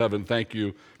Heaven, thank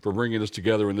you for bringing us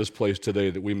together in this place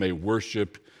today that we may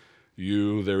worship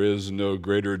you. There is no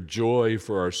greater joy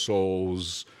for our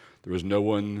souls. There is no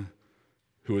one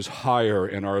who is higher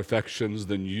in our affections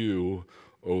than you,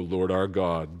 O Lord our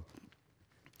God.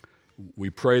 We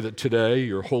pray that today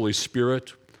your Holy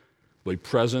Spirit will be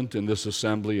present in this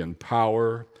assembly in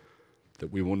power,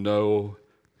 that we will know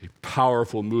a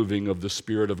powerful moving of the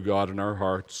Spirit of God in our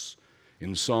hearts,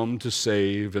 in some to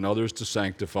save and others to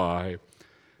sanctify.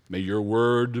 May your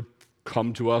word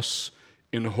come to us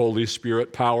in Holy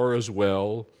Spirit power as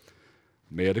well.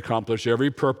 May it accomplish every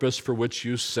purpose for which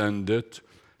you send it.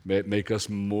 May it make us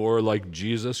more like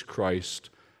Jesus Christ,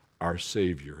 our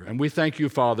Savior. And we thank you,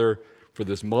 Father, for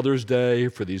this Mother's Day,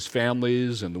 for these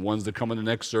families and the ones that come in the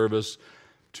next service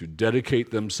to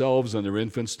dedicate themselves and their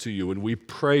infants to you. And we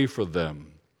pray for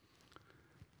them.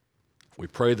 We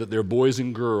pray that their boys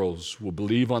and girls will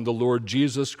believe on the Lord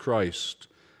Jesus Christ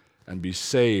and be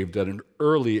saved at an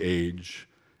early age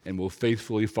and will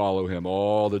faithfully follow him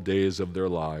all the days of their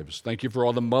lives. Thank you for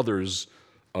all the mothers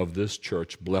of this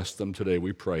church. Bless them today,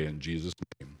 we pray in Jesus'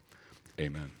 name.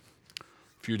 Amen.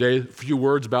 A few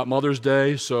words about Mother's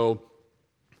Day. So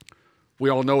we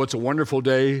all know it's a wonderful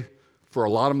day for a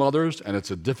lot of mothers, and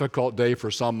it's a difficult day for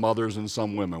some mothers and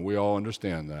some women. We all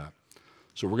understand that.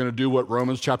 So we're going to do what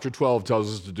Romans chapter 12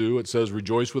 tells us to do. It says,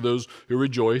 rejoice with those who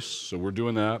rejoice, so we're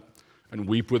doing that, and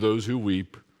weep with those who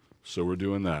weep, so we're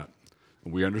doing that.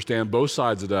 And we understand both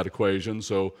sides of that equation,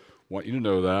 so I want you to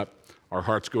know that. Our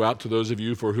hearts go out to those of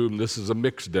you for whom this is a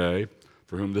mixed day,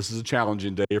 for whom this is a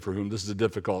challenging day, for whom this is a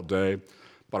difficult day,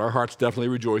 but our hearts definitely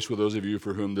rejoice with those of you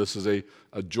for whom this is a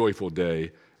joyful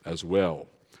day as well.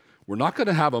 We're not going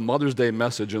to have a Mother's Day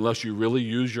message unless you really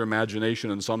use your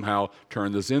imagination and somehow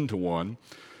turn this into one.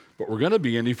 But we're going to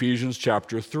be in Ephesians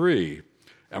chapter 3.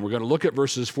 And we're going to look at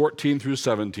verses 14 through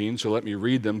 17. So let me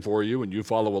read them for you, and you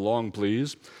follow along,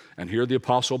 please. And here the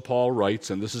Apostle Paul writes,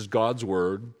 and this is God's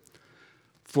word,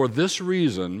 "For this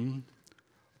reason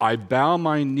I bow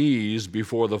my knees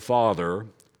before the Father,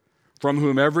 from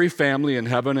whom every family in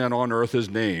heaven and on earth is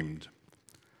named,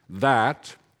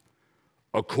 that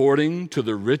according to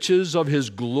the riches of his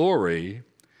glory,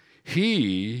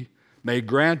 he may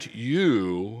grant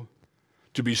you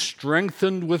to be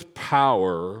strengthened with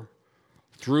power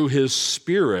through his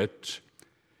Spirit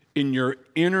in your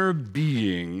inner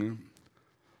being,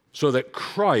 so that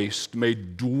Christ may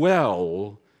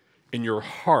dwell in your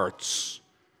hearts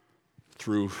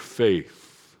through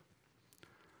faith."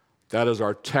 That is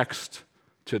our text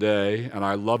today, and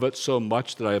I love it so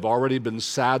much that I have already been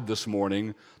sad this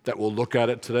morning that we'll look at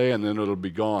it today and then it'll be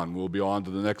gone. We'll be on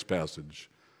to the next passage.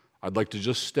 I'd like to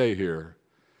just stay here.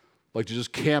 I'd like to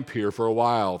just camp here for a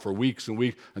while, for weeks and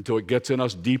weeks, until it gets in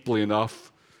us deeply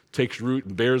enough, takes root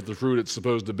and bears the fruit it's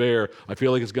supposed to bear. I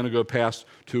feel like it's going to go past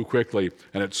too quickly,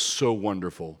 and it's so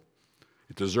wonderful.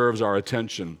 It deserves our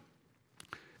attention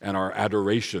and our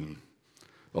adoration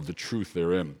of the truth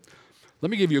therein. Let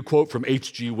me give you a quote from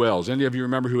H.G. Wells. Any of you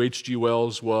remember who H.G.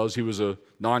 Wells was? He was a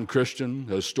non-Christian,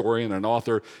 a historian, an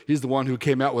author. He's the one who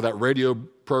came out with that radio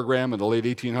program in the late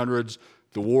 1800s,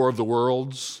 The War of the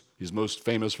Worlds. He's most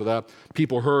famous for that.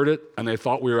 People heard it, and they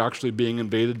thought we were actually being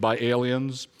invaded by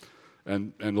aliens,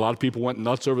 and a lot of people went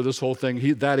nuts over this whole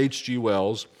thing. That H.G.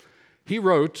 Wells, he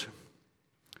wrote,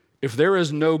 "If there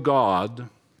is no God,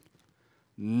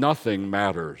 nothing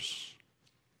matters.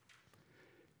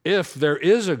 If there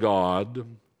is a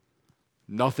God,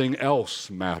 nothing else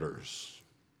matters."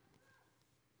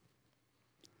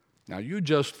 Now, you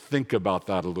just think about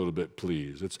that a little bit,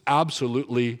 please. It's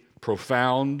absolutely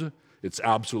profound. It's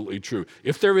absolutely true.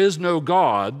 If there is no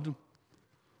God,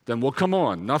 then, well, come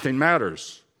on, nothing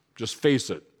matters. Just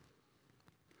face it.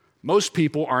 Most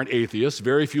people aren't atheists.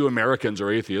 Very few Americans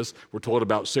are atheists. We're told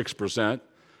about 6%.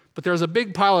 But there's a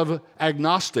big pile of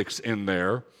agnostics in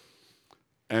there.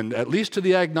 And at least to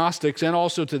the agnostics and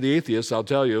also to the atheists, I'll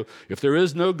tell you, if there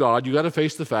is no God, you got to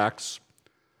face the facts.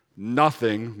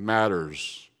 Nothing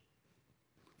matters.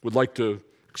 Would like to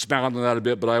expound on that a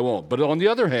bit, but I won't. But on the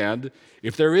other hand,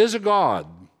 if there is a God,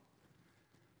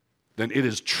 then it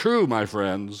is true, my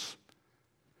friends,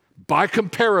 by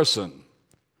comparison,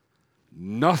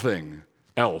 nothing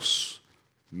else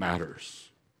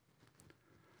matters.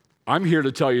 I'm here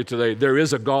to tell you today, there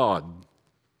is a God.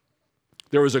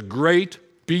 There is a great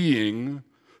being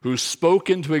who spoke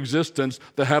into existence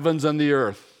the heavens and the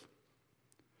earth.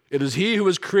 It is he who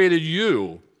has created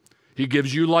you. He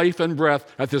gives you life and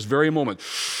breath at this very moment.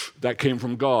 That came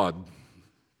from God.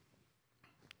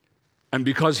 And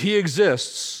because he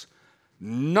exists,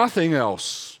 nothing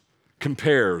else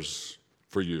compares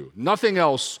for you. Nothing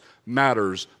else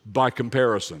matters by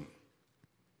comparison.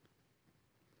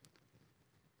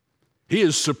 He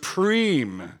is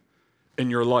supreme in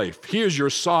your life. He is your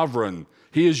sovereign.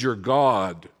 He is your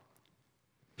God.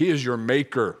 He is your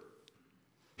maker.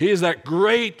 He is that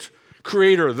great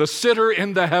creator, the sitter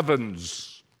in the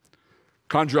heavens.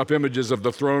 Conjure up images of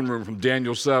the throne room from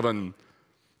Daniel 7,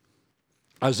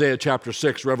 Isaiah chapter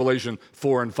 6, Revelation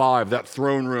 4 and 5, that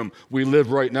throne room. We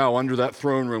live right now under that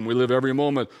throne room. We live every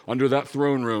moment under that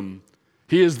throne room.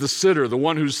 He is the sitter, the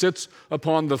one who sits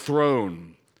upon the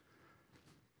throne.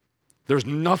 There's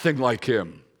nothing like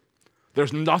him.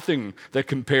 There's nothing that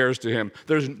compares to him.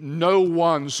 There's no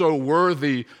one so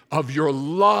worthy of your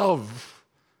love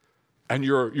and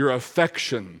your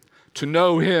affection. To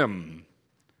know him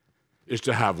is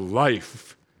to have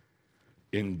life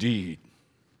indeed.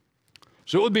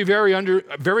 So it would be very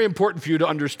important for you to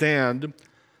understand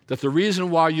that the reason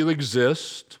why you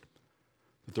exist,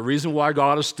 that the reason why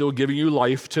God is still giving you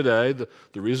life today,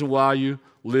 the reason why you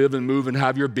live and move and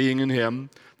have your being in him,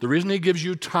 the reason he gives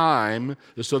you time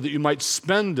is so that you might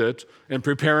spend it in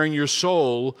preparing your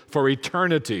soul for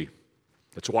eternity.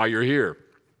 That's why you're here.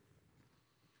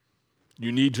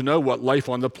 You need to know what life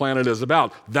on the planet is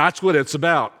about. That's what it's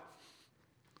about.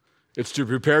 It's to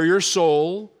prepare your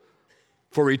soul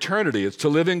for eternity. It's to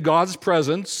live in God's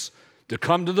presence, to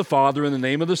come to the Father in the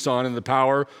name of the Son and the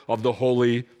power of the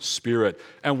Holy Spirit.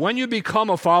 And when you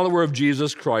become a follower of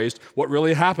Jesus Christ, what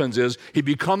really happens is he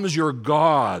becomes your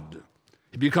God.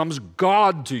 He becomes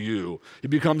God to you. He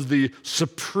becomes the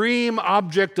supreme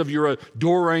object of your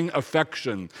adoring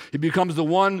affection. He becomes the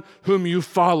one whom you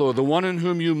follow, the one in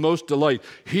whom you most delight.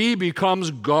 He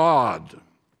becomes God.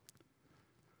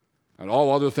 And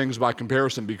all other things by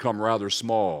comparison become rather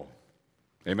small.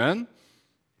 Amen?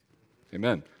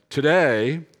 Amen.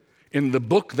 Today, in the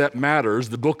book that matters,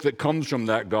 the book that comes from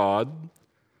that God,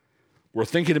 we're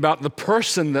thinking about the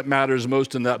person that matters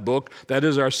most in that book. That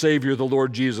is our Savior, the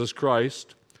Lord Jesus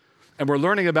Christ. And we're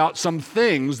learning about some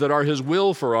things that are his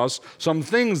will for us, some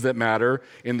things that matter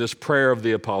in this prayer of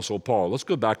the Apostle Paul. Let's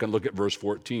go back and look at verse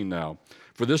 14 now.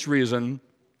 For this reason,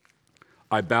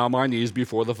 I bow my knees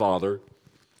before the Father,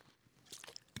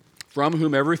 from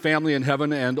whom every family in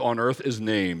heaven and on earth is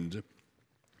named.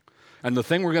 And the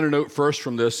thing we're going to note first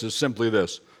from this is simply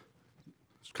this.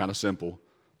 It's kind of simple.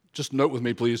 Just note with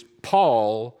me, please.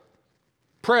 Paul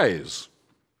prays.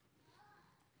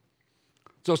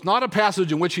 So it's not a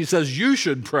passage in which he says you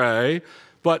should pray,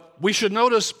 but we should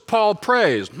notice Paul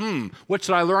prays. What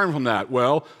should I learn from that?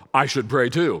 Well, I should pray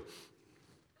too.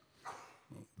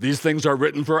 These things are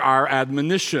written for our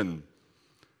admonition.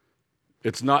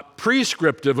 It's not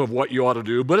prescriptive of what you ought to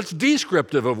do, but it's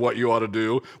descriptive of what you ought to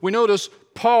do. We notice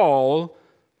Paul,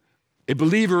 a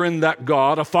believer in that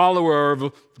God, a follower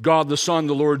of God the Son,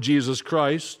 the Lord Jesus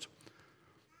Christ,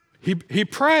 he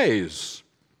prays.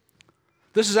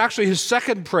 This is actually his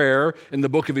second prayer in the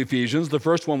book of Ephesians. The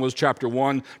first one was chapter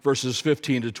 1, verses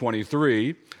 15 to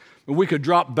 23. And we could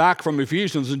drop back from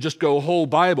Ephesians and just go whole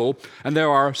Bible, and there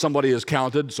are, somebody has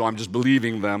counted, so I'm just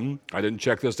believing them. I didn't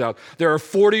check this out. There are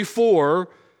 44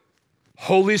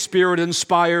 Holy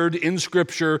Spirit-inspired, in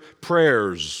Scripture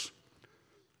prayers.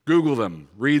 Google them,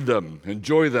 read them,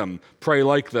 enjoy them, pray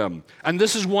like them. And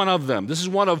this is one of them. This is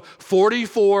one of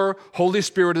 44 Holy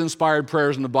Spirit-inspired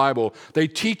prayers in the Bible. They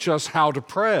teach us how to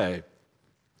pray.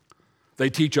 They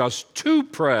teach us to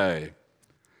pray.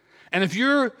 And if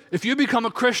you become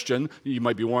a Christian, you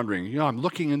might be wondering, I'm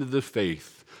looking into the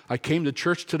faith. I came to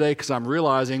church today because I'm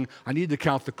realizing I need to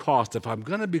count the cost. If I'm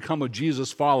going to become a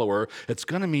Jesus follower, it's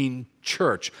going to mean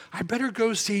church. I better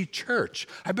go see church.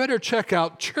 I better check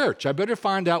out church. I better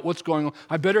find out what's going on.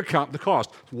 I better count the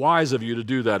cost. It's wise of you to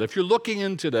do that. If you're looking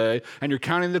in today and you're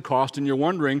counting the cost and you're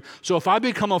wondering, so if I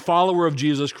become a follower of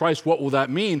Jesus Christ, what will that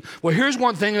mean? Well, here's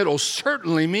one thing it'll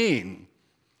certainly mean.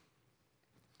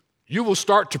 You will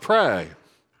start to pray.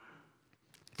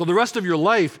 For the rest of your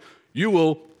life, you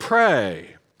will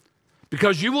pray.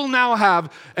 Because you will now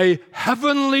have a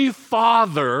heavenly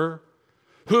Father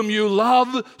whom you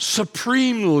love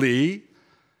supremely.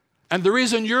 And the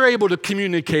reason you're able to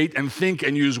communicate and think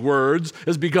and use words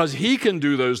is because he can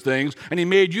do those things, and he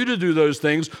made you to do those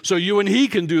things, so you and he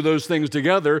can do those things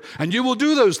together, and you will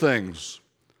do those things.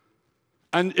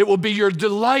 And it will be your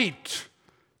delight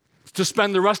to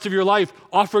spend the rest of your life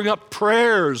offering up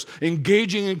prayers,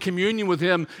 engaging in communion with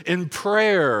him in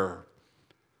prayer.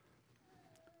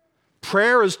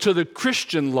 Prayer is to the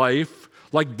Christian life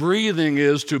like breathing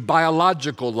is to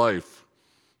biological life.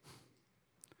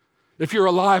 If you're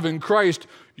alive in Christ,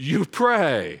 you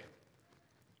pray.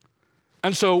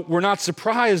 And so we're not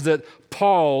surprised that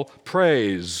Paul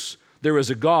prays. There is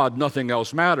a God, nothing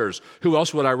else matters. Who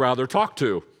else would I rather talk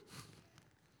to?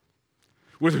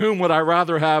 With whom would I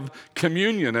rather have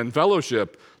communion and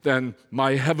fellowship than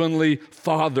my heavenly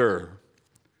Father?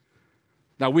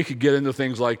 Now, we could get into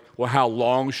things like, well, how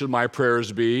long should my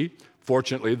prayers be?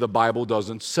 Fortunately, the Bible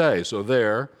doesn't say. So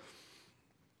there,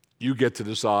 you get to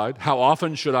decide. How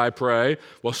often should I pray?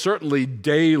 Well, certainly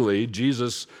daily.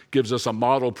 Jesus gives us a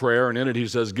model prayer, and in it he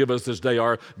says, give us this day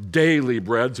our daily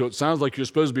bread. So it sounds like you're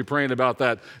supposed to be praying about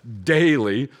that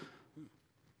daily.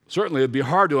 Certainly, it'd be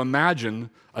hard to imagine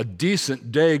a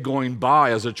decent day going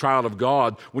by as a child of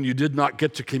God when you did not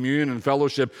get to commune and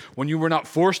fellowship, when you were not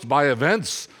forced by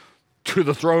events to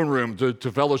the throne room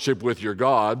to fellowship with your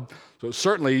God. So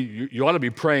certainly, you ought to be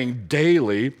praying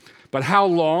daily. But how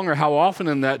long or how often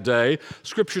in that day,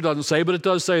 Scripture doesn't say, but it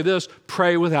does say this,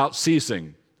 pray without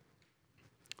ceasing.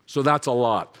 So that's a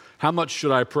lot. How much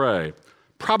should I pray?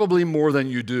 Probably more than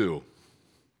you do.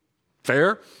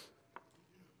 Fair?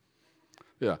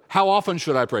 Yeah. How often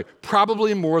should I pray?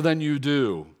 Probably more than you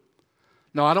do.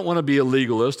 Now, I don't want to be a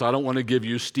legalist. I don't want to give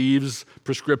you Steve's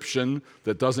prescription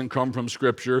that doesn't come from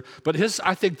Scripture. But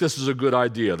I think this is a good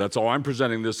idea. That's all I'm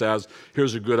presenting this as.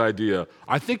 Here's a good idea.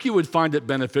 I think you would find it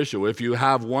beneficial if you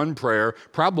have one prayer,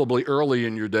 probably early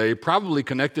in your day, probably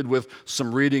connected with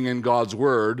some reading in God's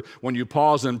Word, when you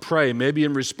pause and pray, maybe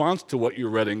in response to what you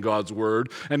read in God's Word,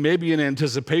 and maybe in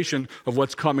anticipation of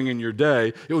what's coming in your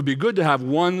day. It would be good to have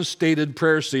one stated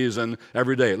prayer season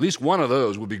every day. At least one of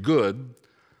those would be good,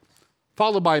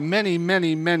 followed by many,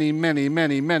 many, many, many,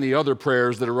 many, many other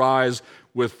prayers that arise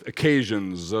with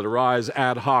occasions, that arise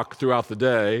ad hoc throughout the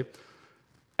day,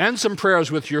 and some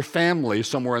prayers with your family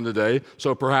somewhere in the day.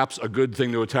 So perhaps a good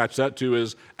thing to attach that to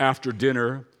is after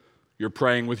dinner, you're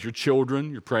praying with your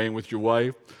children, you're praying with your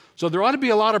wife. So there ought to be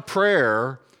a lot of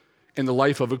prayer in the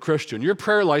life of a Christian. Your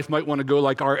prayer life might want to go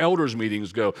like our elders'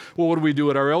 meetings go. Well, what do we do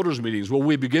at our elders' meetings? Well,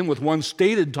 we begin with one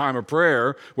stated time of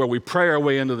prayer where we pray our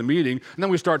way into the meeting, and then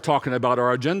we start talking about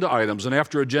our agenda items. And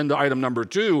after agenda item number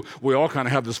 2, we all kind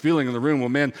of have this feeling in the room, well,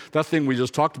 man, that thing we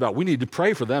just talked about, we need to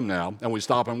pray for them now. And we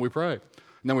stop and we pray.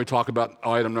 And then we talk about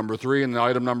item number 3 and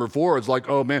item number 4. It's like,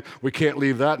 oh man, we can't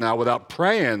leave that now without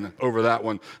praying over that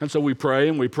one. And so we pray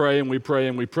and we pray and we pray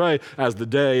and we pray as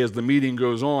the meeting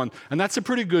goes on. And that's a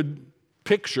pretty good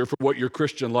picture for what your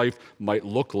Christian life might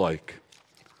look like.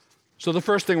 So the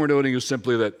first thing we're noting is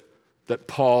simply that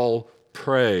Paul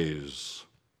prays.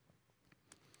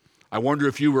 I wonder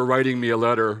if you were writing me a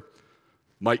letter,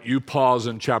 might you pause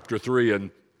in chapter 3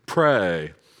 and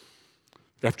pray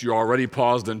after you already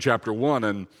paused in chapter 1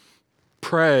 and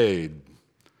prayed?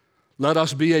 Let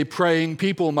us be a praying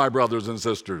people, my brothers and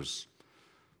sisters.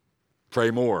 Pray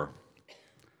more.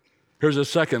 Here's a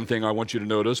second thing I want you to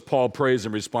notice. Paul prays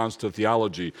in response to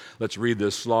theology. Let's read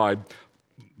this slide.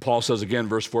 Paul says again,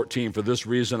 verse 14, for this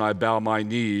reason I bow my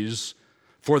knees.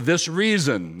 For this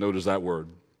reason, notice that word,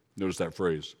 notice that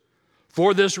phrase.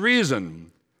 For this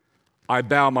reason I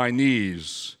bow my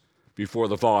knees before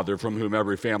the Father, from whom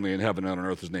every family in heaven and on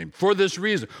earth is named. For this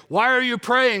reason. Why are you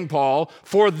praying, Paul?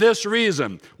 For this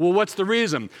reason. Well, what's the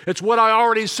reason? It's what I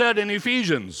already said in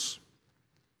Ephesians.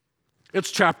 It's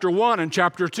chapter 1 and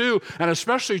chapter 2, and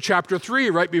especially chapter 3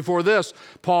 right before this.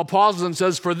 Paul pauses and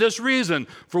says, for this reason.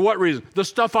 For what reason? The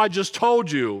stuff I just told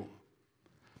you.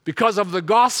 Because of the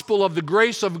gospel of the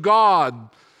grace of God,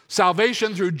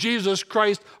 salvation through Jesus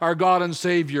Christ, our God and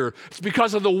Savior. It's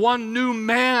because of the one new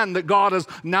man that God has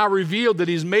now revealed that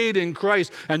he's made in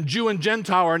Christ, and Jew and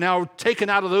Gentile are now taken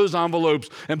out of those envelopes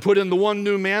and put in the one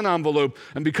new man envelope.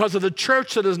 And because of the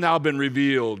church that has now been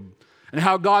revealed, and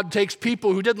how God takes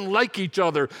people who didn't like each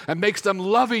other and makes them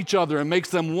love each other and makes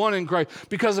them one in Christ.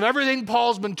 Because of everything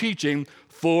Paul's been teaching,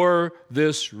 for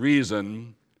this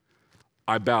reason,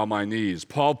 I bow my knees.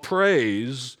 Paul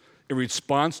prays in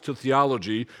response to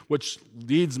theology, which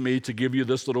leads me to give you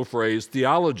this little phrase.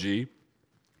 Theology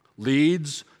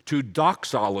leads to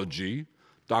doxology.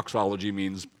 Doxology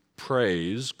means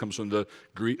praise, comes from the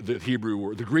Hebrew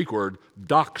word, the Greek word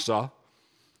doxa,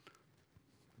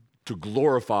 to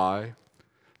glorify.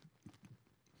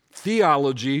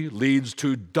 Theology leads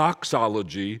to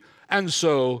doxology, and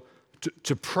so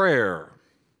to prayer.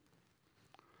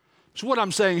 So what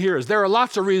I'm saying here is there are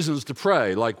lots of reasons to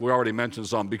pray, like we already mentioned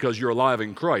some, because you're alive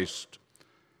in Christ,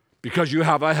 because you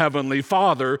have a heavenly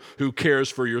Father who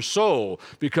cares for your soul,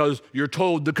 because you're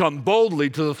told to come boldly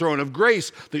to the throne of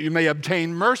grace that you may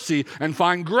obtain mercy and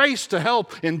find grace to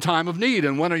help in time of need.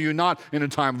 And when are you not in a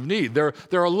time of need? There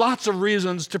are lots of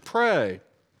reasons to pray.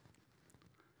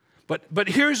 But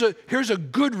here's a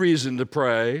good reason to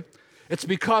pray. It's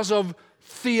because of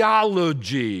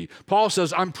theology. Paul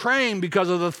says, I'm praying because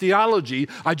of the theology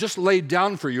I just laid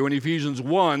down for you in Ephesians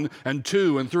 1 and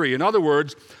 2 and 3. In other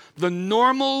words, the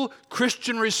normal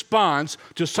Christian response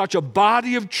to such a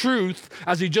body of truth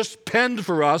as he just penned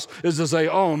for us is to say,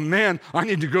 oh man, I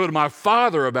need to go to my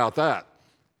Father about that.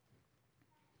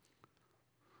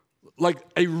 Like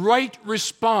a right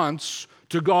response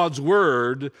to God's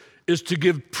word is to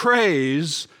give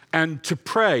praise and to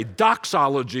pray.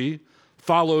 Doxology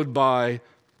followed by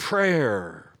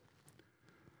prayer.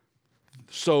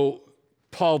 So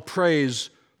Paul prays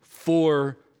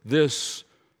for this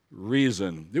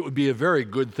reason. It would be a very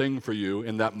good thing for you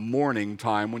in that morning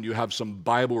time when you have some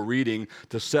Bible reading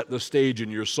to set the stage in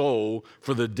your soul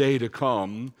for the day to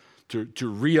come, to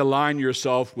realign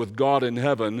yourself with God in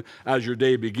heaven as your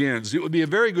day begins. It would be a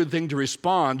very good thing to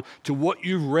respond to what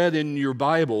you've read in your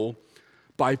Bible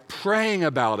by praying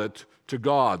about it to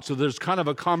God. So there's kind of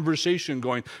a conversation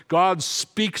going. God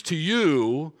speaks to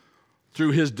you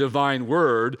through his divine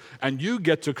word, and you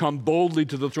get to come boldly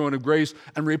to the throne of grace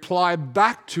and reply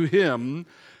back to him.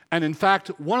 And in fact,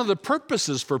 one of the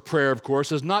purposes for prayer, of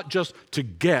course, is not just to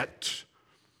get,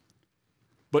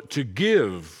 but to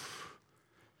give.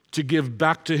 To give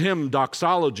back to him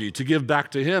doxology, to give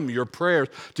back to him your prayers,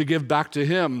 to give back to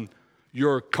him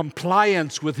your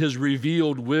compliance with his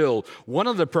revealed will. One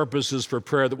of the purposes for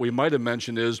prayer that we might have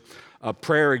mentioned is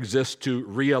prayer exists to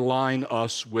realign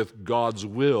us with God's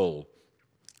will.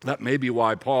 That may be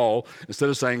why Paul, instead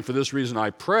of saying, for this reason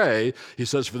I pray, he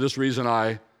says, for this reason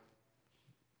I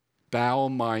bow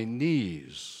my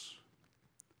knees.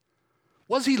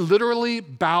 Was he literally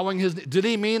bowing his knees? Did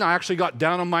he mean I actually got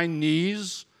down on my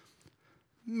knees?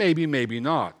 Maybe, maybe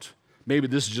not. Maybe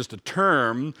this is just a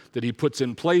term that he puts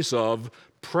in place of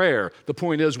prayer. The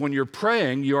point is, when you're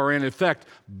praying, you are in effect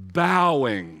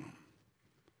bowing.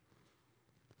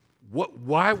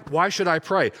 Why should I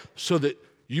pray? So that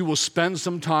you will spend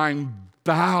some time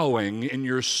bowing in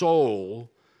your soul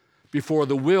before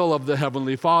the will of the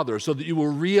Heavenly Father, so that you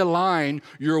will realign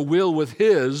your will with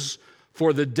his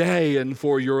for the day and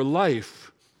for your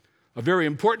life. A very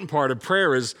important part of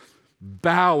prayer is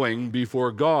bowing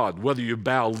before God, whether you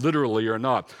bow literally or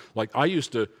not. Like I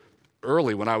used to,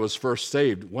 early when I was first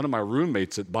saved, one of my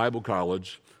roommates at Bible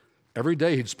college, every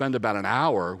day he'd spend about an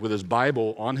hour with his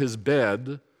Bible on his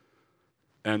bed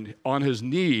and on his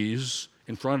knees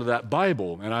in front of that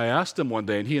Bible. And I asked him one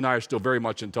day, and he and I are still very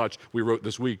much in touch. We wrote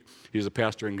this week. He's a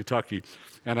pastor in Kentucky.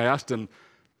 And I asked him,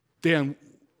 Dan,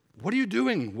 what are you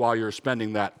doing while you're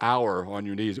spending that hour on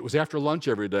your knees? It was after lunch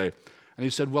every day. And he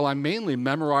said, well, I'm mainly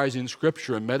memorizing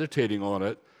Scripture and meditating on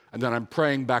it, and then I'm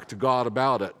praying back to God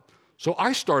about it. So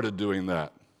I started doing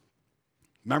that,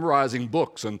 memorizing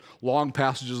books and long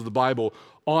passages of the Bible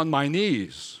on my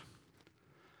knees.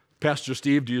 Pastor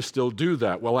Steve, do you still do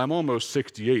that? Well, I'm almost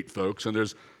 68, folks, and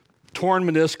there's torn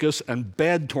meniscus and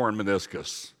bad torn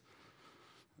meniscus.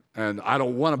 And I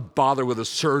don't want to bother with a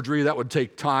surgery. That would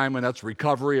take time, and that's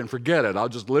recovery, and forget it. I'll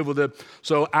just live with it.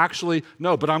 So actually,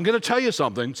 no, but I'm going to tell you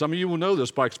something. Some of you will know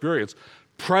this by experience.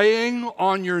 Praying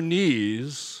on your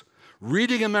knees,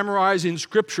 reading and memorizing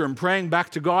Scripture and praying back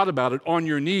to God about it on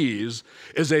your knees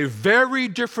is a very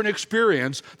different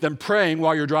experience than praying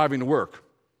while you're driving to work.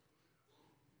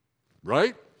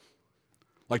 Right?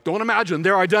 Like, don't imagine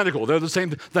they're identical. They're the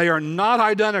same. They are not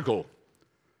identical.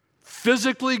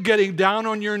 Physically getting down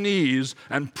on your knees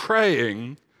and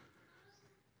praying,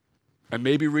 and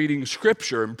maybe reading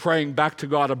Scripture and praying back to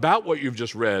God about what you've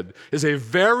just read is a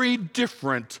very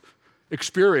different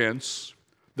experience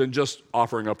than just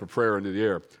offering up a prayer into the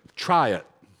air. Try it.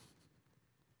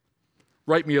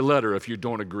 Write me a letter if you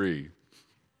don't agree.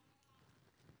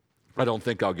 I don't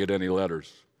think I'll get any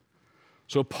letters.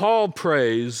 So Paul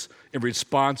prays in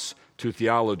response to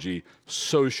theology.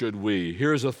 So should we.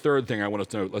 Here's a third thing I want us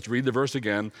to note. Let's read the verse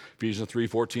again, Ephesians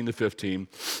 3:14-15.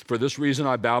 For this reason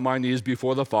I bow my knees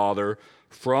before the Father,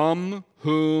 from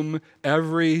whom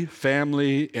every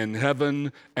family in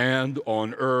heaven and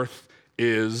on earth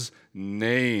is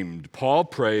named. Paul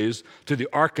prays to the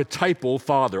archetypal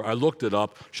father. I looked it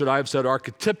up. Should I have said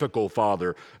archetypical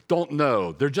father? Don't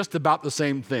know. They're just about the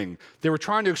same thing. They were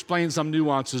trying to explain some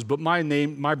nuances, but my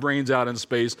brain's out in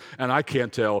space, and I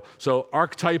can't tell. So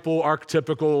archetypal,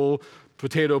 archetypical,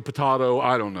 potato,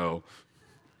 I don't know.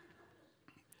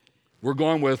 We're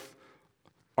going with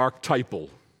archetypal.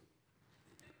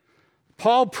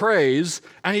 Paul prays,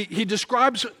 and he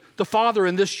describes the Father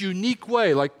in this unique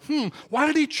way, like, why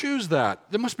did he choose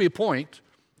that? There must be a point.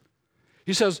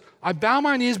 He says, I bow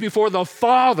my knees before the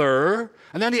Father,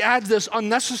 and then he adds this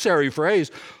unnecessary phrase,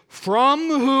 from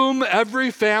whom every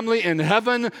family in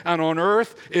heaven and on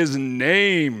earth is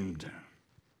named.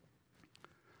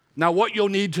 Now, what you'll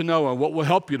need to know and what will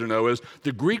help you to know is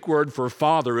the Greek word for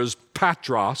father is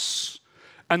patros,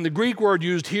 And the Greek word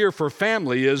used here for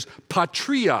family is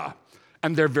patria,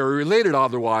 and they're very related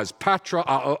otherwise. Patra,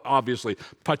 obviously,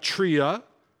 patria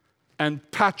and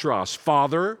patros,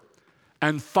 father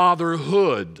and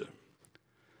fatherhood.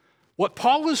 What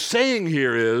Paul is saying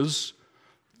here is,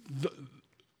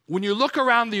 when you look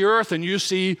around the earth and you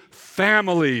see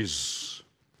families,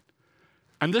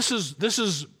 and this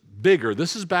is bigger.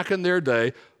 This is back in their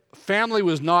day. Family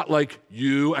was not like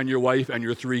you and your wife and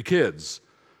your 3 kids.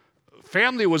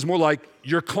 Family was more like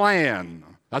your clan.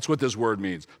 That's what this word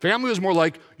means. Family was more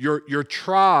like your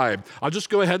tribe. I'll just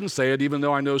go ahead and say it, even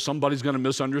though I know somebody's going to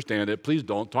misunderstand it. Please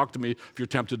don't. Talk to me if you're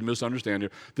tempted to misunderstand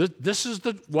it. This is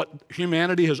what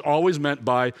humanity has always meant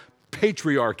by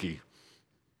patriarchy.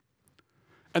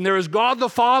 And there is God the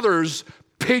Father's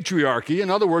patriarchy. In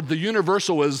other words, the universe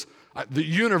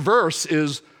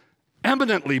is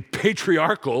eminently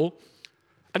patriarchal.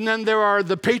 And then there are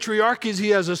the patriarchies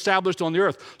he has established on the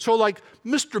earth. So like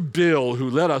Mr. Bill, who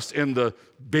led us in the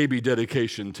baby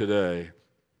dedication today.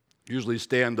 Usually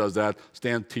Stan does that.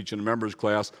 Stan teaching a members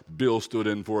class. Bill stood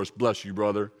in for us. Bless you,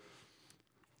 brother.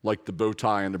 Like the bow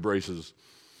tie and the braces.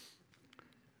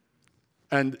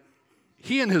 And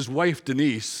he and his wife,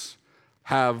 Denise,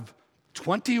 have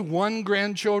 21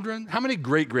 grandchildren. How many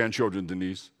great-grandchildren,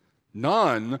 Denise?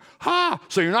 None. Ha!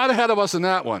 So you're not ahead of us in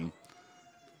that one.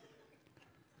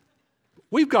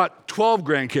 We've got 12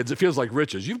 grandkids. It feels like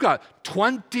riches. You've got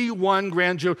 21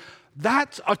 grandchildren.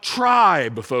 That's a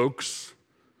tribe, folks.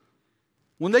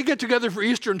 When they get together for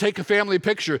Easter and take a family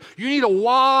picture, you need a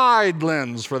wide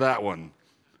lens for that one.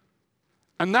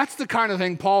 And that's the kind of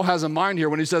thing Paul has in mind here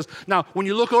when he says, now, when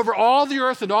you look over all the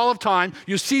earth and all of time,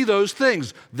 you see those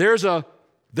things. There's a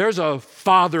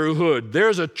fatherhood,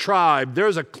 there's a tribe,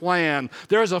 there's a clan,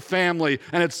 there's a family,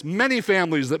 and it's many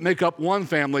families that make up one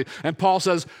family. And Paul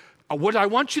says, what I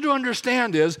want you to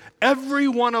understand is every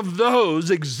one of those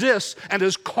exists and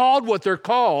is called what they're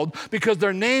called because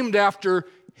they're named after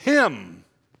him.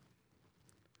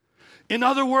 In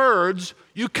other words,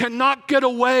 you cannot get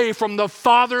away from the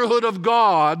fatherhood of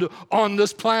God on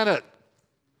this planet.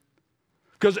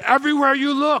 Because everywhere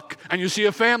you look and you see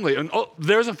a family, and oh,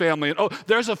 there's a family, and oh,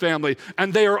 there's a family,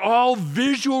 and they are all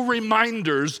visual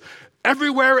reminders.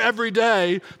 Everywhere, every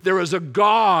day, there is a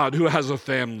God who has a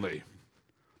family.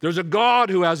 There's a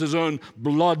God who has his own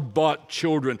blood-bought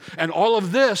children. And all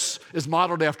of this is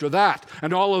modeled after that.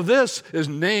 And all of this is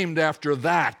named after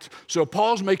that. So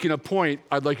Paul's making a point.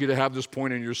 I'd like you to have this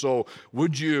point in your soul.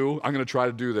 Would you, I'm going to try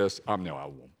to do this. No, I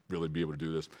won't really be able to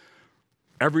do this.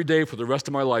 Every day for the rest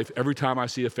of my life, every time I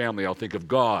see a family, I'll think of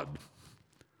God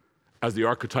as the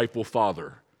archetypal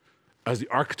father, as the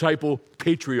archetypal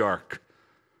patriarch.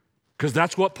 Because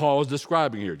that's what Paul is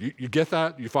describing here. You get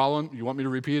that? You following? You want me to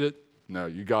repeat it? No,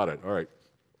 you got it. All right.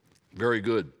 Very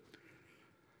good.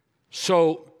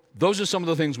 So those are some of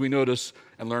the things we notice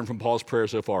and learn from Paul's prayer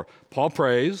so far. Paul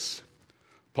prays.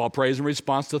 Paul prays in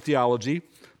response to theology.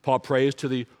 Paul prays to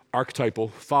the archetypal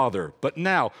father. But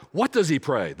now, what does he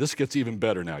pray? This gets even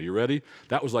better now. You ready?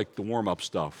 That was like the warm-up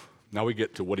stuff. Now we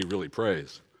get to what he really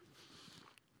prays.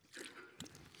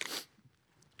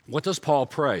 What does Paul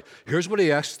pray? Here's what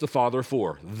he asks the Father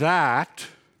for. That,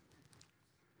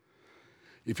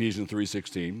 Ephesians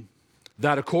 3:16,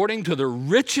 that according to the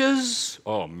riches,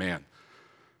 that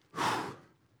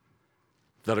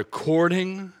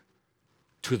according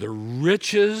to the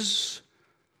riches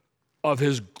of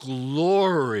his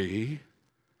glory,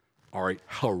 all right,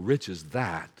 how rich is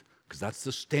that? Because that's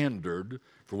the standard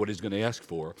for what he's going to ask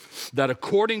for. That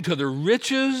according to the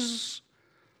riches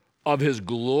of his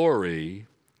glory,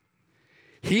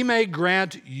 he may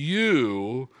grant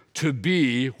you to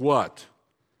be what?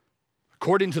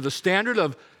 According to the standard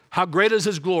of how great is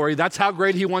his glory, that's how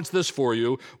great he wants this for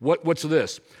you. What's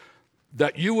this?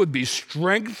 That you would be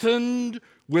strengthened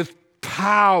with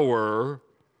power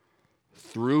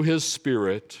through his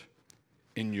Spirit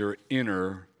in your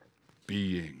inner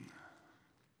being.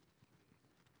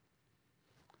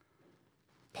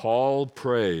 Paul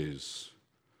prays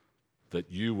that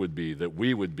we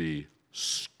would be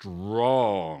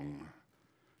strong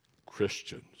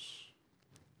Christians.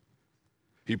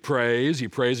 He prays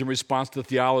in response to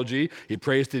theology. He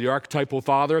prays to the archetypal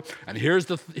father. And here's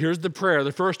the prayer,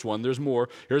 the first one. There's more.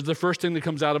 Here's the first thing that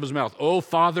comes out of his mouth. Oh,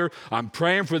 Father, I'm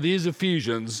praying for these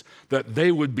Ephesians that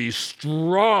they would be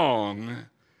strong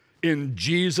in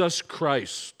Jesus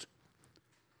Christ.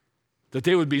 That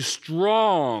they would be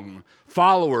strong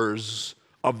followers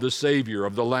of the Savior,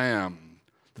 of the Lamb.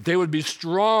 That they would be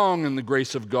strong in the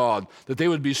grace of God, that they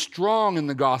would be strong in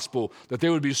the gospel, that they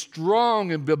would be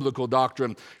strong in biblical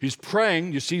doctrine. He's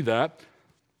praying, you see that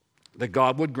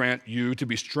God would grant you to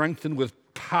be strengthened with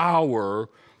power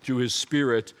through his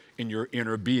Spirit in your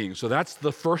inner being. So that's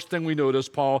the first thing we notice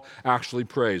Paul actually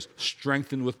prays,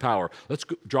 strengthened with power. Let's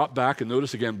drop back and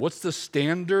notice again, what's the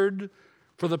standard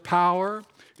for the power?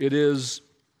 It is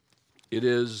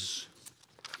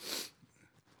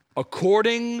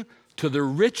according to the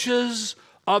riches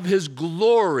of his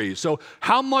glory. So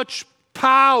how much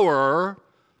power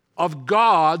of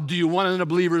God do you want in a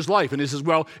believer's life? And he says,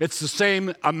 well, it's the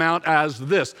same amount as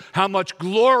this. How much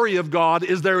glory of God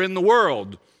is there in the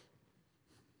world?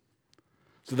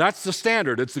 So that's the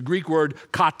standard. It's the Greek word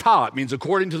kata. It means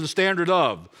according to the standard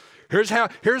of. Here's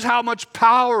how much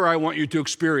power I want you to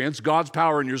experience, God's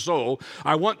power in your soul.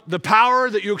 I want the power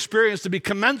that you experience to be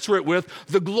commensurate with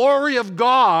the glory of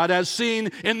God as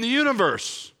seen in the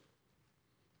universe.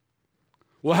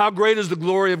 Well, how great is the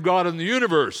glory of God in the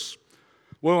universe?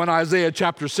 Well, in Isaiah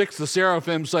chapter 6, the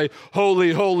seraphim say,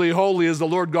 holy, holy, holy is the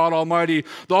Lord God Almighty.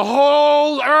 The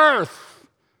whole earth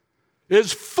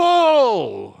is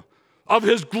full of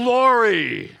his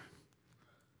glory.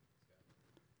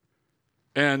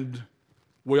 And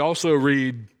we also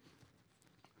read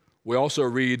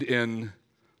in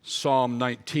Psalm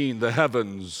 19, the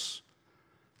heavens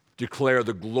declare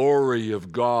the glory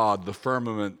of God. The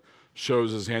firmament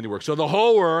shows his handiwork. So the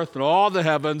whole earth and all the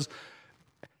heavens,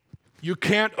 you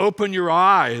can't open your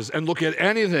eyes and look at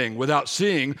anything without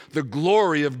seeing the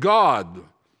glory of God.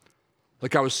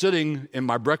 Like I was sitting in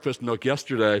my breakfast nook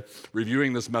yesterday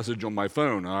reviewing this message on my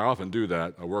phone, and I often do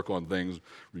that. I work on things,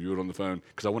 review it on the phone,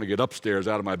 because I want to get upstairs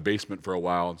out of my basement for a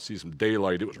while and see some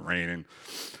daylight. It was raining.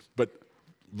 But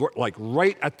like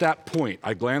right at that point,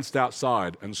 I glanced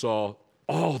outside and saw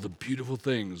all the beautiful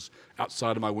things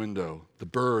outside of my window, the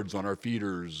birds on our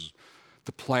feeders,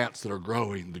 the plants that are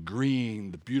growing, the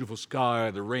green, the beautiful sky,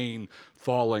 the rain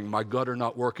falling, my gutter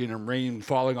not working and rain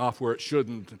falling off where it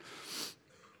shouldn't.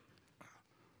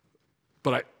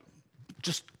 But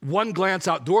just one glance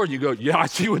outdoors and you go, yeah, I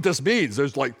see what this means.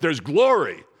 There's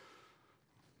glory.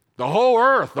 The whole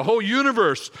earth, the whole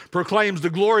universe proclaims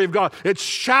the glory of God. It's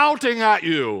shouting at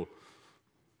you.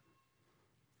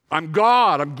 I'm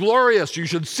God, I'm glorious, you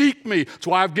should seek me. That's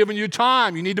why I've given you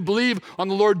time. You need to believe on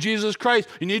the Lord Jesus Christ.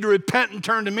 You need to repent and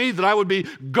turn to me that I would be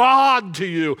God to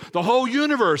you. The whole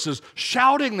universe is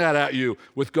shouting that at you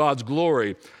with God's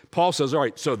glory. Paul says, all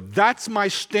right, so that's my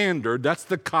standard. That's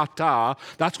the kata.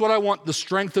 That's what I want the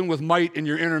strengthen with might in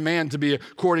your inner man to be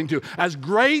according to. As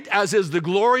great as is the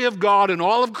glory of God in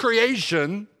all of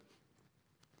creation,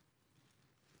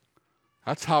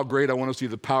 that's how great I want to see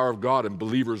the power of God in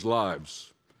believers'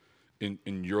 lives, in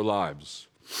your lives.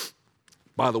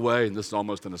 By the way, and this is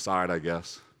almost an aside, I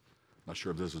guess. Not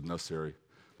sure if this is necessary,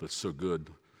 but it's so good.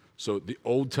 So the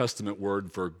Old Testament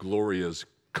word for glory is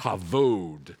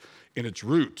kavod. In its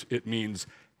root, it means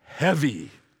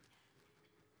heavy.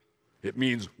 It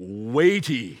means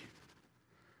weighty.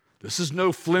 This is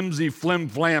no flimsy,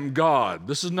 flim-flam God.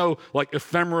 This is no like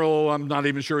ephemeral, I'm not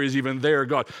even sure he's even there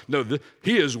God. No,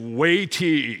 he is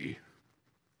weighty.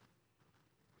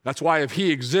 That's why if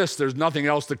he exists, there's nothing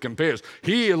else that compares.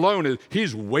 He alone,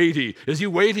 he's weighty. Is he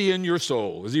weighty in your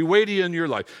soul? Is he weighty in your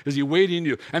life? Is he weighty in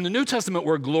you? And the New Testament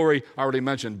word glory, I already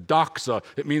mentioned, doxa.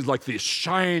 It means like the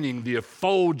shining, the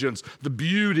effulgence, the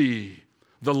beauty,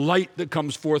 the light that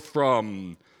comes forth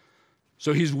from.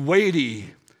 So he's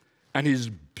weighty and he's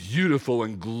beautiful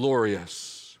and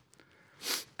glorious.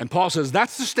 And Paul says,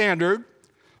 that's the standard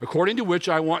according to which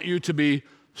I want you to be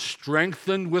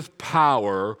strengthened with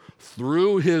power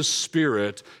through his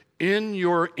Spirit in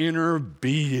your inner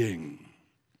being.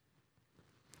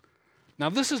 Now,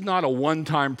 this is not a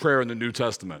one-time prayer in the New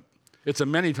Testament. It's a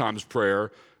many times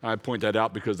prayer. I point that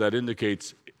out because that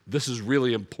indicates this is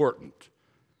really important.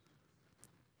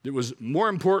 It was more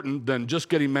important than just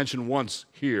getting mentioned once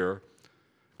here.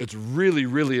 It's really,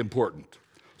 really important.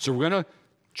 So we're going to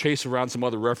chase around some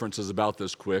other references about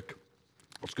this quick.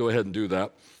 Let's go ahead and do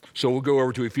that. So we'll go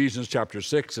over to Ephesians chapter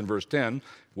 6 and verse 10.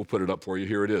 We'll put it up for you.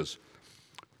 Here it is.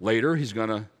 Later, he's going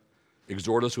to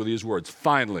exhort us with these words.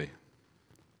 Finally,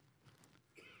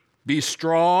 be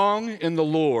strong in the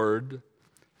Lord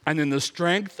and in the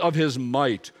strength of his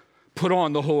might. Put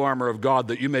on the whole armor of God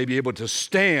that you may be able to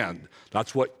stand.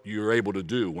 That's what you're able to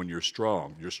do when you're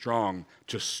strong. You're strong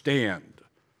to stand.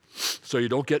 So you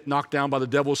don't get knocked down by the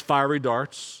devil's fiery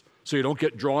darts. So you don't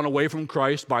get drawn away from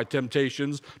Christ by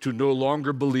temptations to no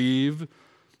longer believe,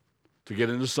 to get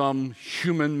into some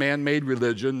human man-made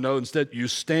religion. No, instead you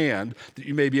stand, that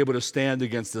you may be able to stand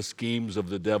against the schemes of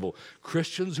the devil.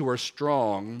 Christians who are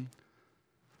strong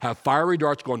have fiery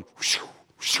darts going whoosh,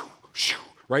 whoosh, whoosh,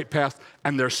 right past,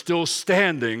 and they're still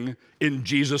standing in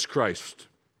Jesus Christ.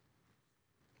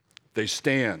 They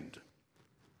stand.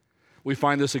 We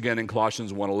find this again in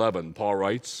Colossians 1:11. Paul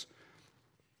writes,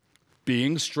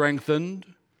 being strengthened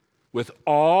with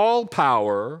all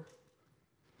power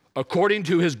according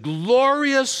to his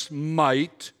glorious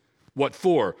might. What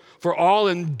for? For all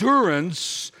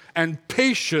endurance and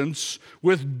patience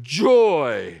with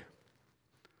joy.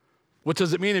 What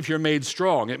does it mean if you're made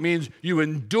strong? It means you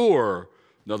endure.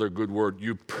 Another good word,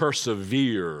 you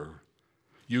persevere.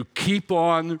 You keep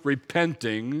on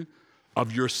repenting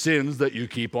of your sins that you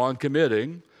keep on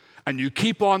committing, and you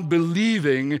keep on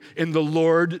believing in the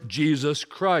Lord Jesus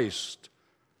Christ.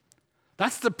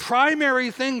 That's the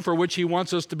primary thing for which he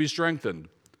wants us to be strengthened.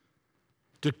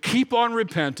 To keep on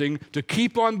repenting, to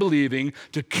keep on believing,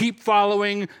 to keep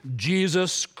following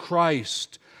Jesus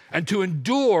Christ, and to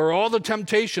endure all the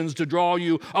temptations to draw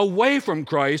you away from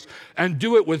Christ, and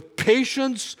do it with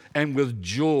patience and with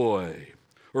joy.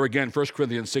 Or again, 1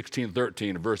 Corinthians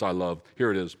 16:13, a verse I love. Here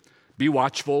it is. Be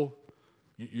watchful.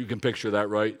 You can picture that,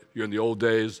 right? You're in the old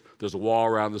days. There's a wall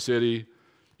around the city.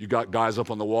 You got guys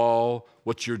up on the wall.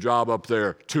 What's your job up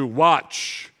there? To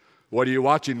watch. What are you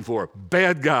watching for?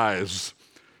 Bad guys.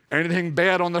 Anything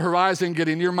bad on the horizon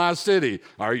getting near my city.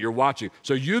 All right, you're watching.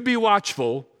 So you be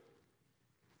watchful,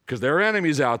 because there are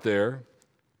enemies out there.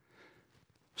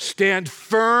 Stand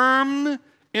firm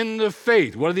in the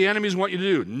faith. What do the enemies want you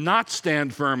to do? Not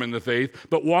stand firm in the faith,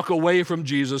 but walk away from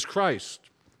Jesus Christ.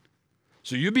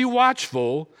 So you be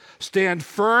watchful, stand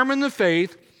firm in the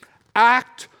faith,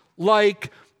 act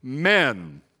like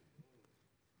men.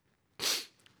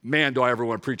 Man, do I ever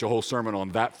want to preach a whole sermon on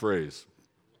that phrase.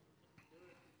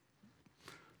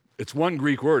 It's one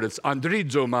Greek word. It's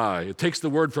andrizomai. It takes the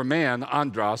word for man,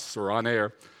 andros, or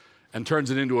aner, and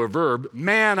turns it into a verb,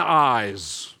 man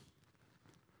eyes.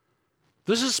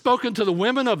 This is spoken to the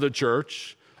women of the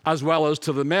church as well as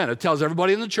to the men. It tells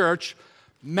everybody in the church,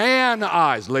 man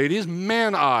eyes. Ladies,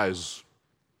 man eyes.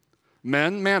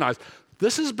 Men, man eyes.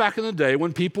 This is back in the day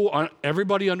when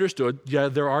everybody understood, yeah,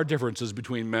 there are differences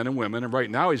between men and women, and right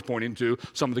now he's pointing to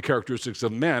some of the characteristics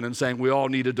of men and saying we all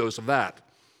need a dose of that.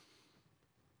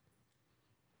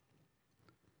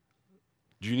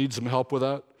 Do you need some help with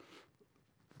that?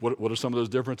 What are some of those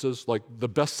differences? Like the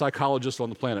best psychologists on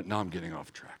the planet. Now I'm getting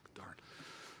off track, darn.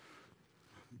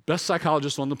 Best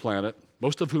psychologists on the planet,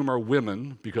 most of whom are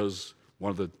women, because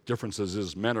one of the differences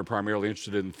is men are primarily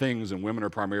interested in things and women are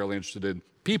primarily interested in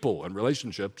people and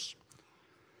relationships.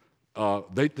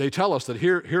 They tell us that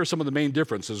here are some of the main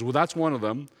differences. Well, that's one of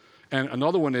them. And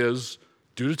another one is,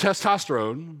 due to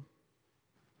testosterone,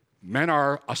 men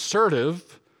are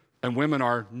assertive and women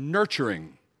are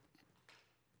nurturing.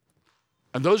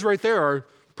 And those right there are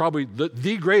probably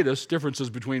the greatest differences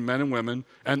between men and women,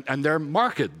 and they're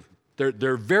marked.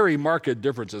 They're very marked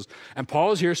differences. And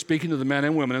Paul is here speaking to the men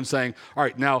and women and saying, all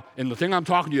right, now, in the thing I'm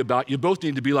talking to you about, you both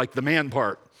need to be like the man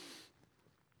part.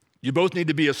 You both need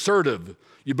to be assertive.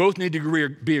 You both need to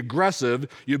be aggressive.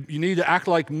 You need to act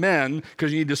like men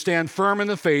because you need to stand firm in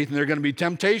the faith, and there are going to be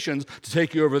temptations to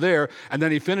take you over there. And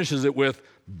then he finishes it with,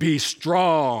 be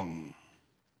strong.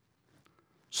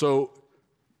 So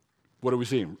what are we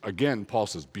seeing? Again, Paul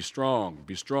says, be strong,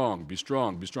 be strong, be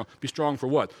strong, be strong. Be strong for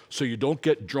what? So you don't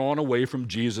get drawn away from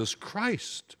Jesus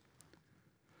Christ.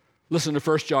 Listen to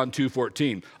 1 John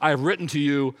 2:14. I have written to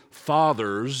you,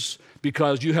 fathers,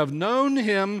 because you have known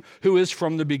him who is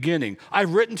from the beginning.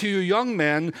 I've written to you, young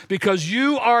men, because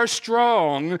you are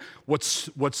strong. What's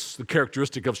the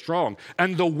characteristic of strong?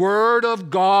 And the word of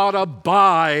God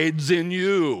abides in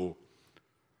you.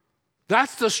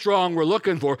 That's the strong we're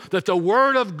looking for, that the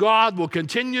word of God will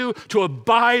continue to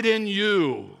abide in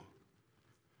you.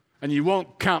 And you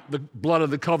won't count the blood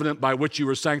of the covenant by which you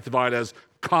were sanctified as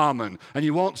common. And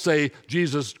you won't say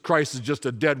Jesus Christ is just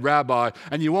a dead rabbi.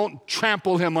 And you won't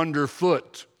trample him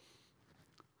underfoot.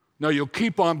 No, you'll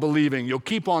keep on believing. You'll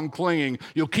keep on clinging.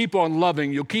 You'll keep on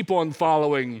loving. You'll keep on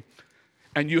following.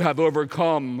 And you have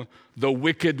overcome the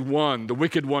wicked one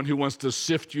who wants to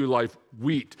sift you like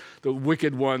wheat, the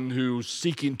wicked one who's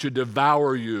seeking to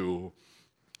devour you,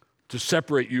 to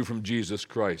separate you from Jesus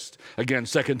Christ. Again,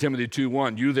 2 Timothy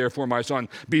 2:1, you therefore, my son,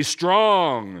 be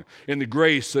strong in the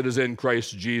grace that is in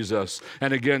Christ Jesus.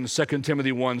 And again, 2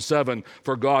 Timothy 1:7,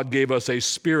 for God gave us a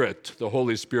spirit, the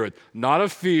Holy Spirit, not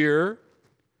of fear,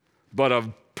 but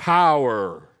of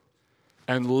power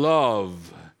and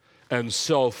love and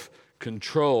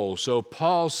self-control. So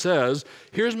Paul says,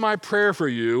 here's my prayer for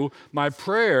you. My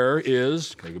prayer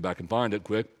is, can I go back and find it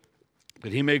quick?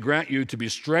 That he may grant you to be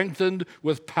strengthened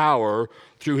with power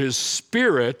through his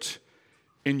Spirit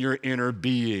in your inner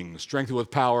being. Strengthened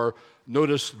with power.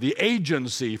 Notice the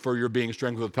agency for your being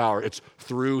strengthened with power. It's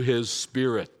through his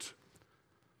Spirit.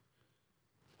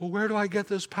 Well, where do I get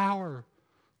this power?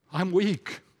 I'm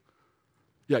weak.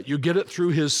 Yeah, you get it through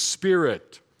His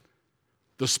Spirit.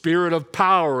 The Spirit of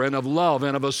power and of love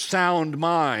and of a sound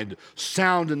mind,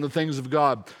 sound in the things of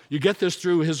God. You get this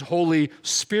through His Holy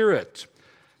Spirit.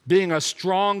 Being a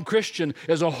strong Christian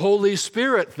is a Holy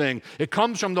Spirit thing. It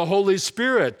comes from the Holy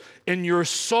Spirit in your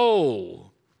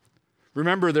soul.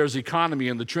 Remember, there's economy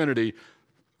in the Trinity,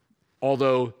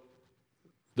 although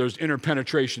there's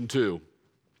interpenetration too.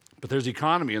 But there's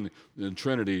economy in the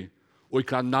Trinity,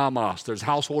 oikonomos. There's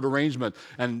household arrangement.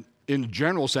 And in a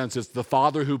general sense, it's the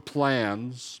Father who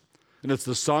plans, and it's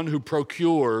the Son who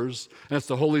procures, and it's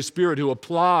the Holy Spirit who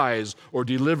applies or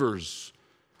delivers.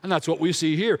 And that's what we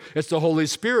see here. It's the Holy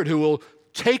Spirit who will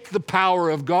take the power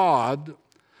of God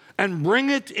and bring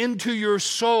it into your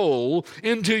soul,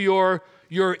 into your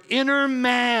inner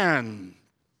man.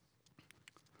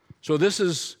 So this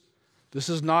is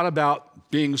not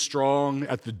about being strong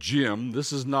at the gym.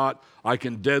 This is not, I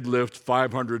can deadlift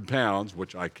 500 pounds,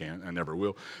 which I can't, I never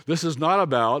will. This is not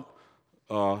about,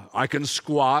 I can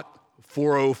squat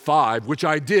 405, which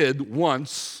I did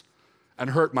once and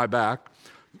hurt my back.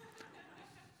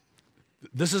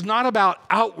 This is not about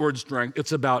outward strength,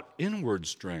 it's about inward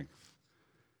strength.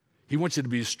 He wants you to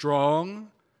be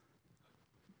strong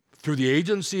through the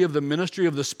agency of the ministry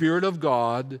of the Spirit of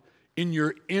God in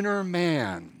your inner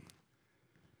man,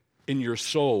 in your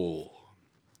soul.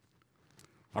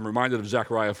 I'm reminded of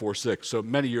Zechariah 4:6. So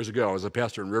many years ago, I was a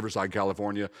pastor in Riverside,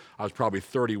 California. I was probably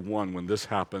 31 when this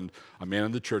happened. A man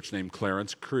in the church named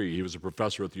Clarence Cree. He was a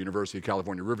professor at the University of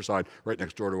California, Riverside, right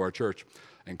next door to our church.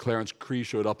 And Clarence Cree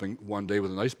showed up one day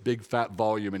with a nice big fat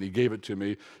volume, and he gave it to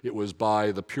me. It was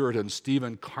by the Puritan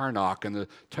Stephen Carnock, and the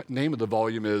name of the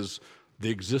volume is The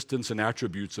Existence and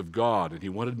Attributes of God. And he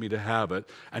wanted me to have it,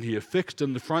 and he affixed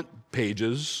in the front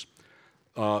pages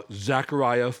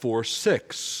Zechariah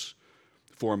 4:6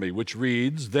 for me, which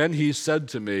reads, "Then he said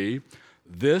to me,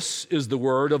 this is the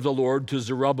word of the Lord to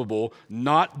Zerubbabel,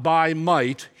 not by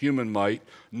might, human might,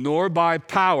 nor by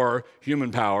power,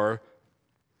 human power,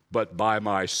 but by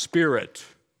my Spirit,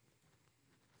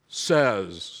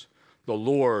 says the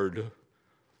Lord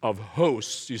of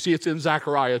hosts." You see, it's in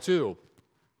Zechariah too.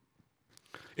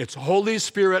 It's Holy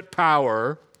Spirit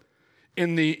power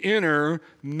in the inner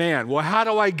man. Well, how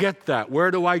do I get that?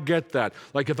 Where do I get that?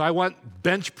 Like if I want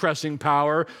bench pressing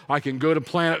power, I can go to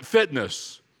Planet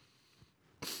Fitness.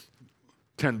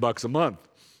 $10 a month.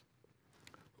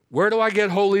 Where do I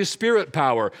get Holy Spirit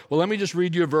power? Well, let me just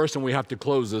read you a verse, and we have to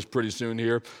close this pretty soon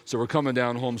here. So we're coming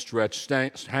down home stretch.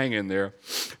 Hang in there.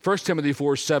 1 Timothy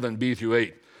 4:7b through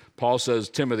 8. Paul says,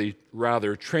 Timothy,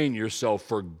 rather train yourself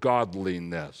for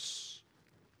godliness.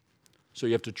 So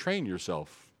you have to train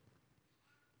yourself.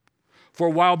 For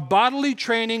while bodily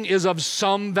training is of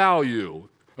some value,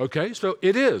 okay, so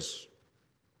it is.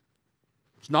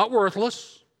 It's not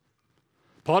worthless.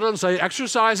 Paul doesn't say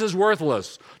exercise is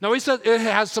worthless. No, he said it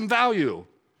has some value.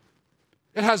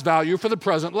 It has value for the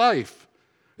present life.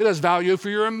 It has value for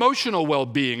your emotional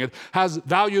well-being. It has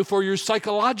value for your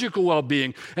psychological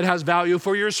well-being. It has value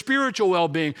for your spiritual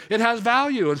well-being. It has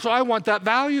value, and so I want that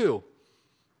value.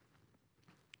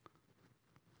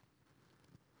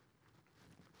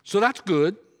 So that's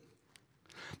good.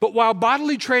 But while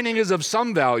bodily training is of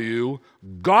some value,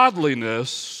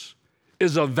 godliness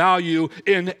is of value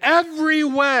in every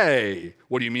way.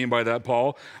 What do you mean by that,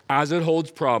 Paul? As it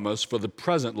holds promise for the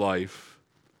present life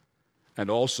and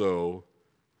also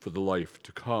for the life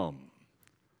to come.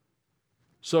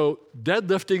 So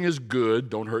deadlifting is good.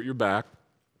 Don't hurt your back.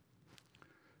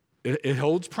 It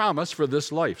holds promise for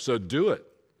this life, so do it.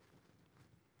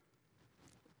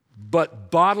 But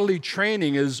bodily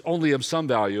training is only of some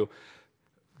value.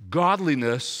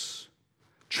 Godliness,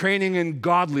 training in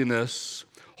godliness,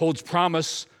 holds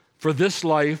promise for this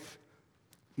life,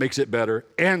 makes it better,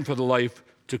 and for the life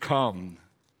to come.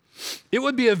 It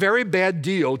would be a very bad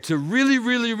deal to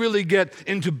really get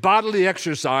into bodily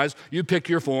exercise. You pick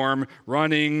your form,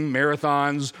 running,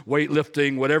 marathons,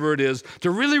 weightlifting, whatever it is,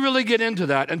 to really get into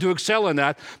that and to excel in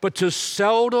that, but to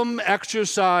seldom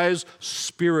exercise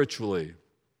spiritually.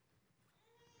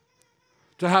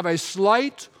 To have a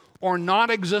slight or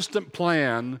non-existent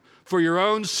plan for your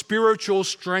own spiritual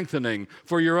strengthening,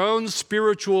 for your own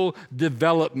spiritual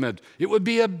development. It would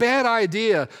be a bad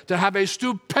idea to have a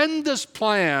stupendous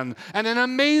plan and an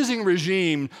amazing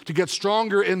regime to get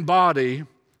stronger in body,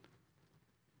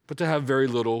 but to have very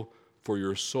little for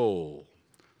your soul.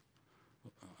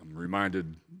 I'm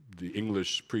reminded the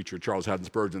English preacher Charles Haddon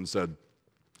Spurgeon said,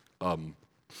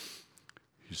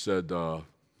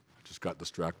 just got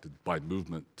distracted by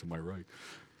movement to my right.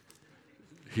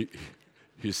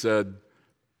 He said,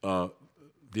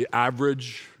 The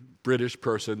average British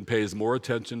person pays more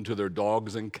attention to their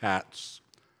dogs and cats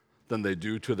than they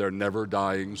do to their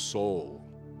never-dying soul.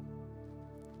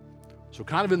 So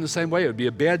kind of in the same way, it would be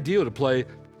a bad deal to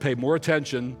pay more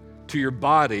attention to your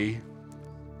body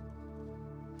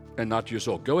and not to your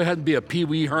soul. Go ahead and be a Pee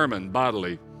Wee Herman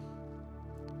bodily,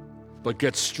 but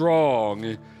get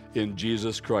strong in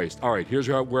Jesus Christ. All right, here's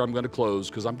where I'm going to close,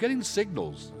 because I'm getting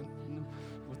signals.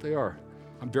 What they are.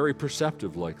 I'm very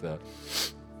perceptive like that.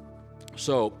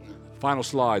 So, final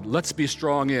slide. Let's be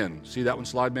strong in. See that one,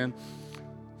 slide man?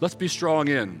 Let's be strong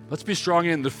in. Let's be strong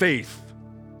in the faith.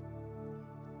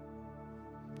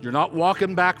 You're not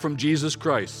walking back from Jesus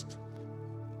Christ.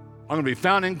 I'm going to be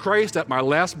found in Christ at my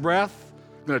last breath.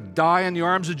 I'm going to die in the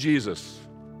arms of Jesus.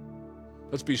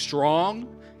 Let's be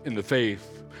strong in the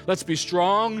faith. Let's be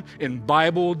strong in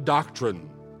Bible doctrine.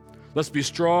 Let's be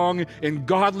strong in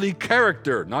godly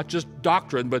character, not just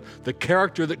doctrine, but the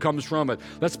character that comes from it.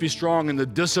 Let's be strong in the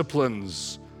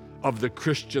disciplines of the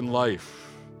Christian life.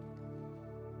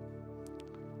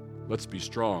 Let's be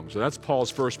strong. So that's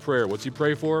Paul's first prayer. What's he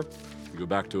pray for? We go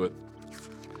back to it.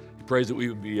 He prays that we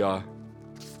would be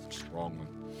strong.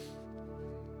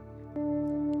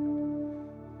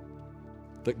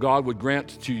 That God would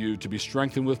grant to you to be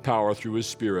strengthened with power through His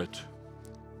Spirit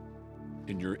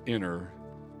in your inner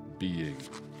being.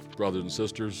 Brothers and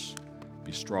sisters,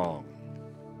 be strong.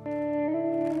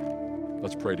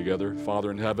 Let's pray together. Father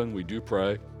in heaven, we do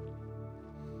pray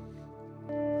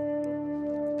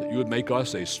that you would make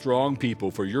us a strong people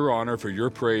for your honor, for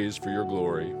your praise, for your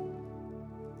glory.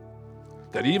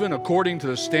 That even according to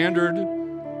the standard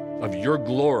of your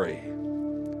glory,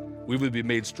 we would be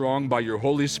made strong by your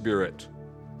Holy Spirit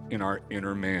in our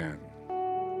inner man.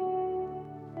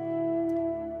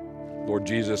 Lord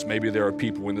Jesus, maybe there are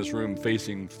people in this room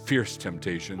facing fierce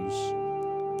temptations.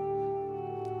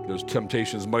 Those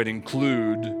temptations might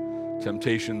include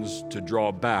temptations to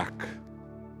draw back,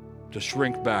 to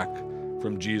shrink back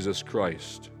from Jesus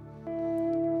Christ.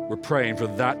 We're praying for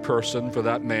that person, for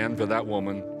that man, for that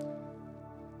woman,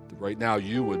 that right now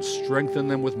you would strengthen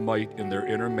them with might in their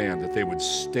inner man, that they would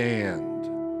stand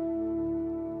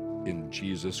in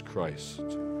Jesus Christ.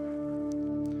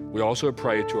 We also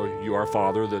pray to you, our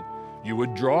Father, that you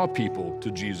would draw people to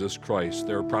Jesus Christ.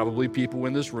 There are probably people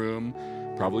in this room,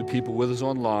 probably people with us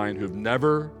online, who've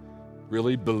never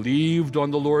really believed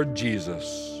on the Lord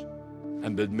Jesus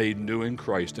and been made new in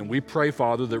Christ. And we pray,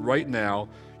 Father, that right now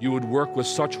you would work with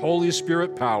such Holy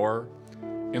Spirit power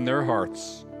in their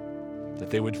hearts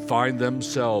that they would find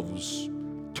themselves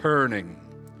turning,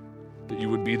 that you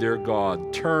would be their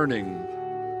God, turning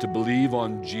to believe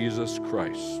on Jesus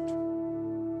Christ.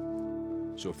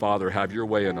 So, Father, have your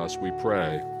way in us, we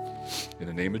pray. In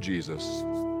the name of Jesus,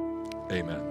 amen.